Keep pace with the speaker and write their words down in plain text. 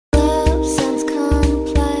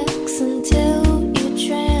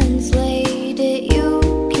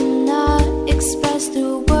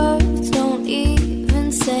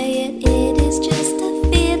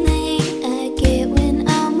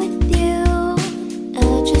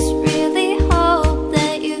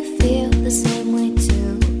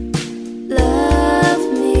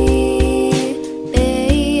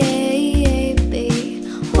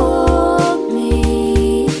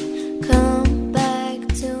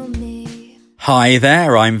Hi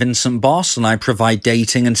there, I'm Vincent Boss and I provide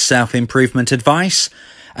dating and self-improvement advice.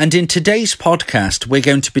 And in today's podcast, we're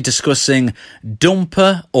going to be discussing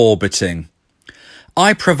dumper orbiting.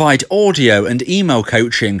 I provide audio and email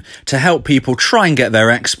coaching to help people try and get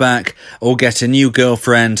their ex back or get a new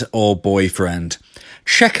girlfriend or boyfriend.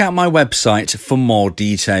 Check out my website for more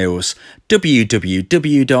details,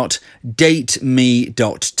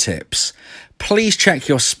 www.dateme.tips. Please check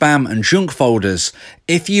your spam and junk folders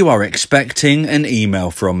if you are expecting an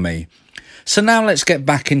email from me. So now let's get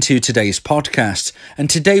back into today's podcast, and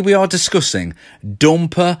today we are discussing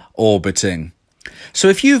dumper orbiting. So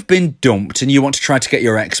if you've been dumped and you want to try to get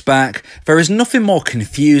your ex back, there is nothing more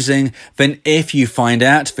confusing than if you find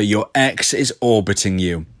out that your ex is orbiting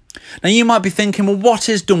you. Now you might be thinking, well, what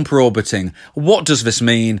is dumper orbiting? What does this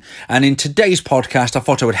mean? And in today's podcast, I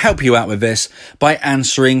thought I would help you out with this by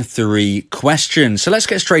answering 3 questions. So let's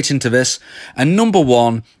get straight into this. And number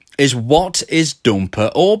 1 is, what is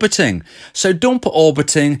dumper orbiting? So dumper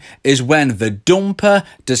orbiting is when the dumper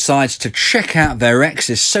decides to check out their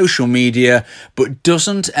ex's social media but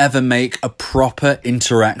doesn't ever make a proper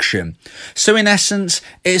interaction. So in essence,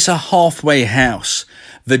 it's a halfway house.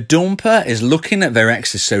 The dumper is looking at their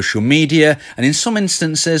ex's social media, and in some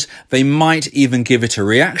instances, they might even give it a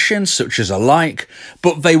reaction, such as a like,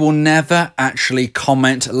 but they will never actually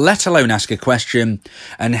comment, let alone ask a question,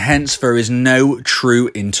 and hence there is no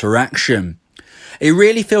true interaction. It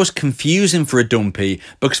really feels confusing for a dumpy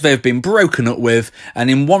because they've been broken up with,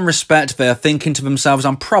 and in one respect, they are thinking to themselves,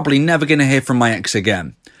 I'm probably never going to hear from my ex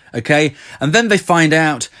again. Okay, and then they find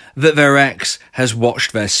out that their ex has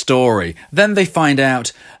watched their story. Then they find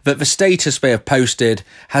out that the status they have posted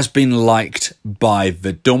has been liked by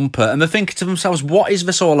the dumper. And they're thinking to themselves, what is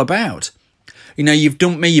this all about? You know, you've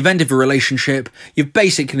dumped me, you've ended the relationship, you've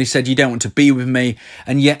basically said you don't want to be with me,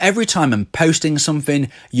 and yet every time I'm posting something,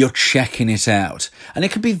 you're checking it out. And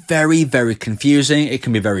it can be very, very confusing, it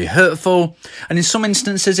can be very hurtful, and in some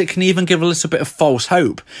instances it can even give a little bit of false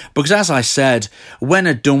hope. Because as I said, when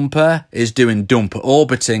a dumper is doing dumper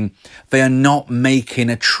orbiting, they are not making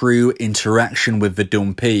a true interaction with the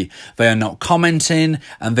dumpee. They are not commenting,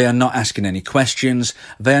 and they are not asking any questions.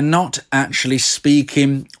 They are not actually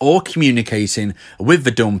speaking or communicating with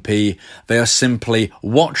the dumpee. They are simply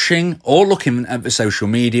watching or looking at the social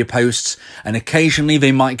media posts, and occasionally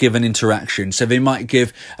they might give an interaction. So they might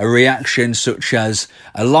give a reaction such as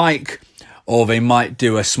a like, or they might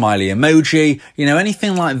do a smiley emoji. You know,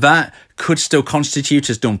 anything like that could still constitute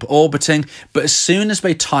as dumper orbiting. But as soon as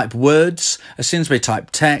they type words, as soon as they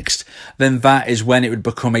type text, then that is when it would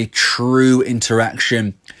become a true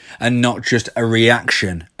interaction and not just a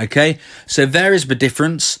reaction. Okay, so there is the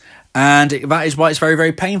difference. And that is why it's very,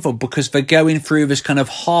 very painful, because they're going through this kind of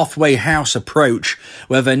halfway house approach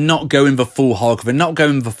where they're not going the full hog, they're not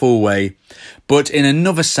going the full way, but in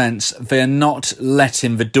another sense, they're not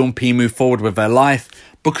letting the dumpy move forward with their life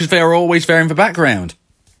because they are always there in the background.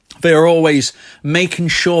 They are always making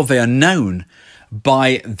sure they are known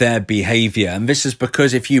by their behaviour. And this is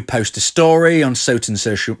because if you post a story on certain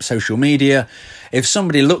social media, if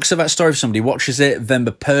somebody looks at that story, if somebody watches it, then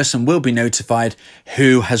the person will be notified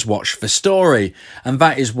who has watched the story. And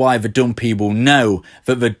that is why the dumpy will know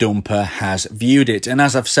that the dumper has viewed it. And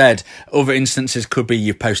as I've said, other instances could be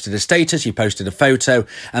you've posted a status, you posted a photo,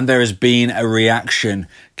 and there has been a reaction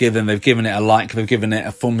given. They've given it a like, they've given it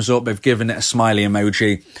a thumbs up, they've given it a smiley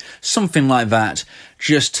emoji, something like that,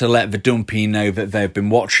 just to let the dumpy know that they've been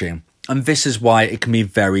watching. And this is why it can be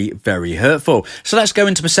very, very hurtful. So let's go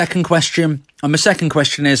into the second question. And the second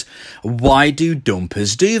question is, why do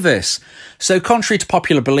dumpers do this? So contrary to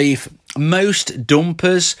popular belief, most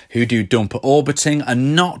dumpers who do dumper orbiting are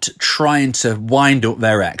not trying to wind up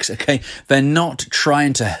their ex, okay? They're not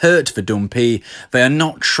trying to hurt the dumpy. They are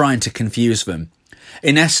not trying to confuse them.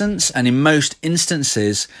 In essence, and in most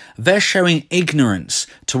instances, they're showing ignorance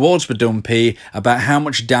towards the dumpy about how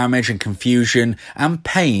much damage and confusion and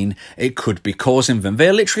pain it could be causing them.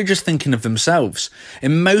 They're literally just thinking of themselves.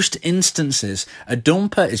 In most instances, a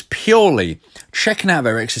dumper is purely checking out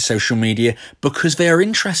their ex's social media because they are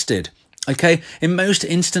interested. Okay, in most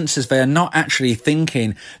instances, they are not actually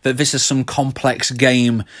thinking that this is some complex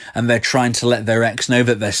game and they're trying to let their ex know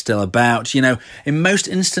that they're still about. You know, in most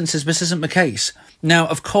instances, this isn't the case. Now,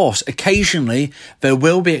 of course, occasionally there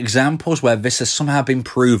will be examples where this has somehow been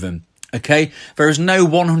proven. Okay, there is no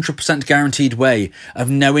 100% guaranteed way of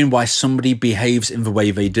knowing why somebody behaves in the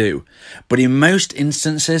way they do. But in most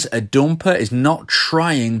instances, a dumper is not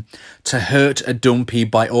trying to hurt a dumpy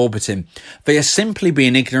by orbiting. They are simply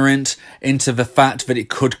being ignorant into the fact that it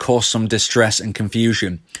could cause some distress and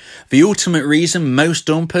confusion. The ultimate reason most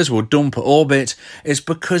dumpers will dump or orbit is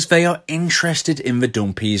because they are interested in the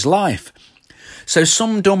dumpy's life. So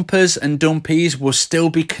some dumpers and dumpies will still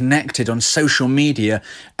be connected on social media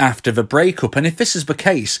after the breakup. And if this is the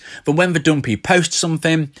case, then when the dumpy posts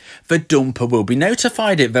something, the dumper will be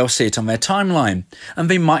notified it. They'll see it on their timeline and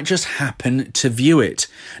they might just happen to view it.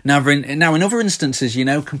 Now in other instances,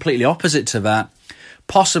 completely opposite to that,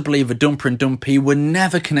 possibly the dumper and dumpy were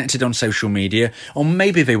never connected on social media, or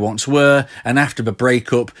maybe they once were, and after the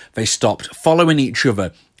breakup, they stopped following each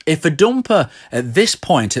other. If a dumper at this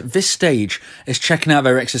point, at this stage, is checking out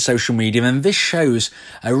their ex's social media, then this shows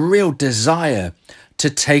a real desire to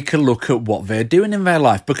take a look at what they're doing in their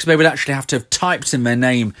life, because they would actually have to have typed in their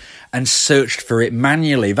name and searched for it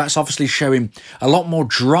manually. That's obviously showing a lot more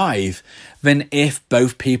drive than if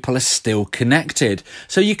both people are still connected.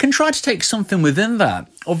 So you can try to take something within that.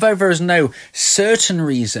 Although there is no certain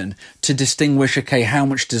reason to distinguish, how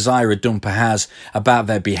much desire a dumper has about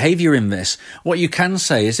their behaviour in this, what you can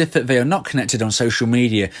say is if they are not connected on social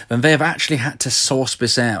media, then they have actually had to source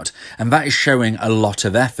this out. And that is showing a lot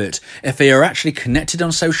of effort. If they are actually connected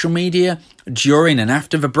on social media during and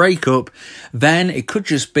after the breakup, then it could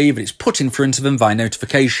just be that it's put in front of them via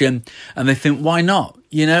notification and they think, why not?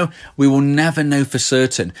 We will never know for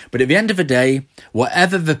certain. But at the end of the day,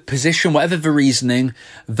 whatever the position, whatever the reasoning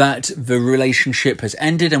that the relationship has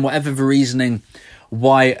ended, and whatever the reasoning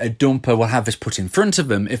why a dumper will have this put in front of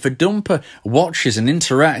them, if a dumper watches and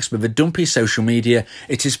interacts with a dumpy's social media,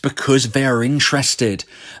 it is because they are interested.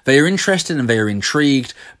 They are interested and they are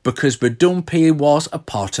intrigued because the dumpy was a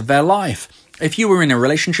part of their life. If you were in a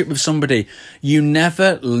relationship with somebody, you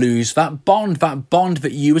never lose that bond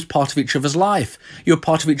that you was part of each other's life. You're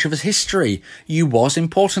part of each other's history. You was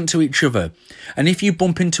important to each other. And if you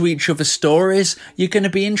bump into each other's stories, you're going to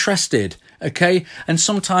be interested, okay? And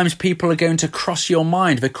sometimes people are going to cross your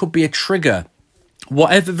mind. There could be a trigger.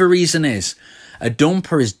 Whatever the reason is, a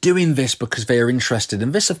dumper is doing this because they are interested.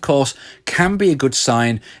 And this, of course, can be a good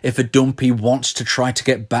sign if a dumpy wants to try to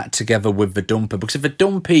get back together with the dumper. Because if a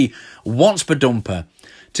dumpy wants the dumper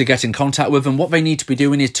to get in contact with them, what they need to be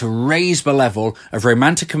doing is to raise the level of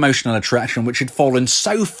romantic emotional attraction, which had fallen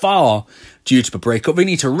so far due to the breakup. They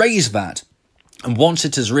need to raise that. And once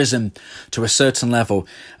it has risen to a certain level,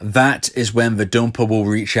 that is when the dumper will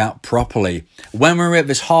reach out properly. When we're at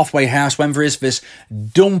this halfway house, when there is this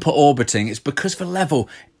dumper orbiting, it's because the level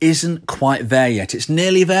isn't quite there yet. It's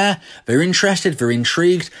nearly there. They're interested, they're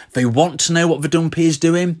intrigued, they want to know what the dumpy is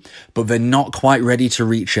doing, but they're not quite ready to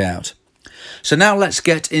reach out. So now let's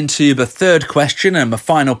get into the third question and the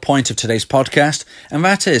final point of today's podcast, and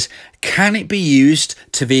that is, can it be used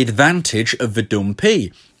to the advantage of the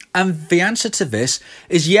dumpy? And the answer to this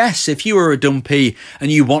is yes. If you are a dumpy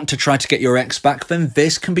and you want to try to get your ex back, then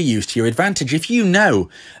this can be used to your advantage. If you know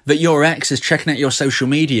that your ex is checking out your social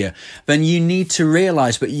media, then you need to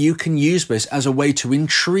realise that you can use this as a way to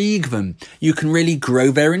intrigue them. You can really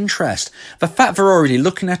grow their interest. The fact they're already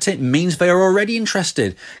looking at it means they are already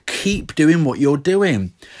interested. Keep doing what you're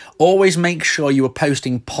doing. Always make sure you are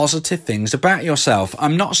posting positive things about yourself.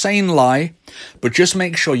 I'm not saying lie, but just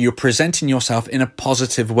make sure you're presenting yourself in a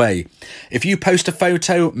positive way. If you post a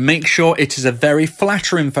photo, make sure it is a very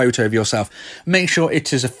flattering photo of yourself. Make sure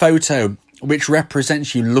it is a photo which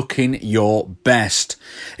represents you looking your best.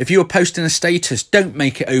 If you are posting a status, don't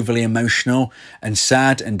make it overly emotional and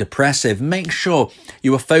sad and depressive. Make sure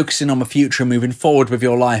you are focusing on the future, moving forward with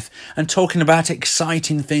your life and talking about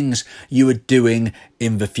exciting things you are doing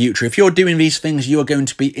in the future. If you're doing these things, you are going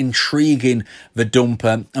to be intriguing the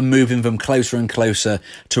dumper and moving them closer and closer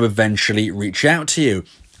to eventually reach out to you.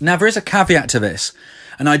 Now, there is a caveat to this.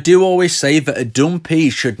 And I do always say that a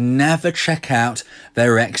dumpy should never check out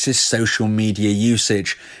their ex's social media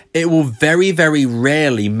usage. It will very, very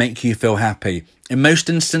rarely make you feel happy. In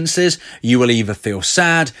most instances, you will either feel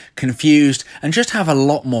sad, confused, and just have a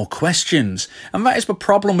lot more questions. And that is the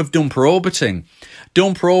problem with dumper orbiting.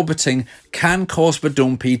 Dumper orbiting can cause the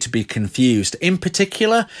dumpy to be confused, in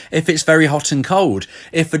particular if it's very hot and cold.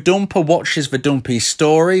 If the dumper watches the dumpy's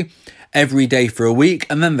story every day for a week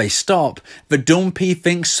and then they stop, the dumpy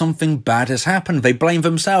thinks something bad has happened. They blame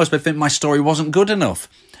themselves. They think my story wasn't good enough.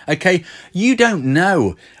 Okay, you don't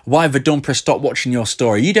know why the dumper stopped watching your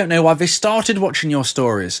story. You don't know why they started watching your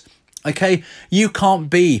stories. Okay, you can't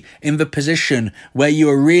be in the position where you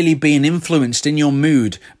are really being influenced in your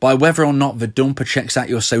mood by whether or not the dumper checks out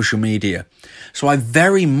your social media. So I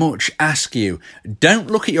very much ask you, don't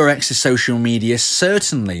look at your ex's social media,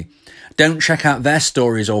 certainly. Don't check out their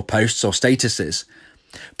stories or posts or statuses.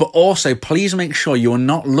 But also, please make sure you're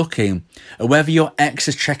not looking at whether your ex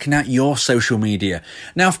is checking out your social media.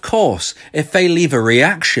 Now, of course, if they leave a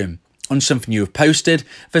reaction on something you have posted,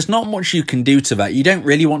 there's not much you can do to that. You don't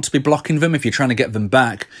really want to be blocking them if you're trying to get them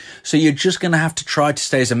back. So you're just going to have to try to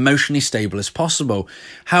stay as emotionally stable as possible.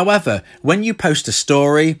 However, when you post a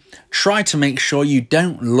story, try to make sure you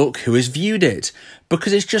don't look who has viewed it,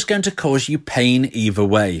 because it's just going to cause you pain either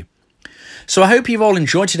way. So I hope you've all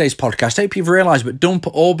enjoyed today's podcast. I hope you've realised that dumper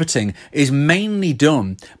orbiting is mainly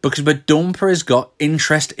done because the dumper has got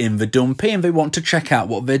interest in the dumpee and they want to check out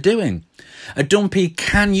what they're doing. A dumpee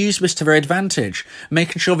can use this to their advantage,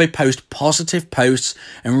 making sure they post positive posts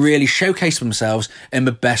and really showcase themselves in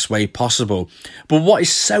the best way possible. But what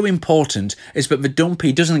is so important is that the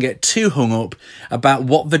dumpee doesn't get too hung up about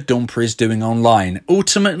what the dumper is doing online.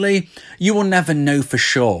 Ultimately, you will never know for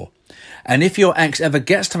sure. And if your ex ever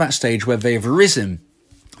gets to that stage where they have risen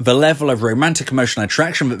the level of romantic emotional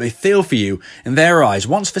attraction that they feel for you in their eyes,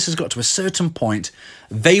 once this has got to a certain point,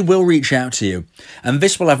 they will reach out to you. And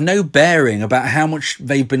this will have no bearing about how much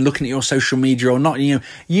they've been looking at your social media or not.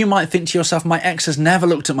 You might think to yourself, my ex has never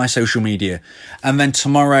looked at my social media. And then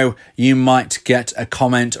tomorrow you might get a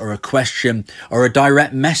comment or a question or a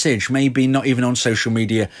direct message, maybe not even on social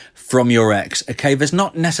media, from your ex. Okay, there's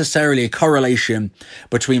not necessarily a correlation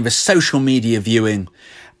between the social media viewing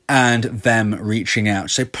and them reaching out.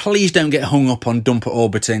 So please don't get hung up on dumper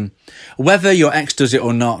orbiting. Whether your ex does it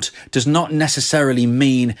or not does not necessarily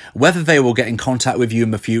mean whether they will get in contact with you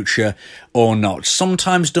in the future or not.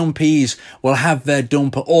 Sometimes dumpees will have their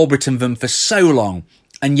dumper orbiting them for so long,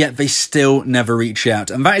 and yet they still never reach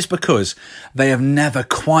out. And that is because they have never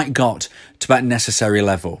quite got to that necessary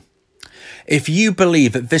level. If you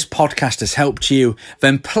believe that this podcast has helped you,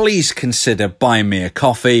 then please consider buying me a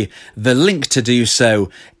coffee. The link to do so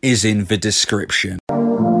is in the description.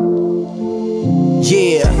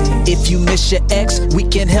 Yeah, if you miss your ex, we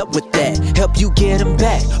can help with that. Help you get him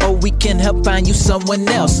back, or we can help find you someone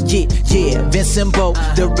else. Yeah, Vincent Bow,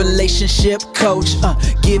 the relationship coach,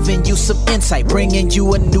 giving you some insight, bringing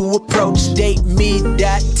you a new approach.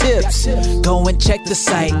 DateMe.tips, go and check the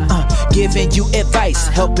site, giving you advice,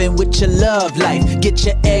 helping with your love life. Get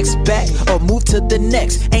your ex back, or move to the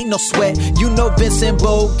next. Ain't no sweat, you know Vincent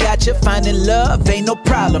Bow got you. Finding love ain't no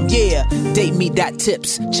problem. Yeah,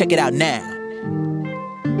 DateMe.tips, check it out now.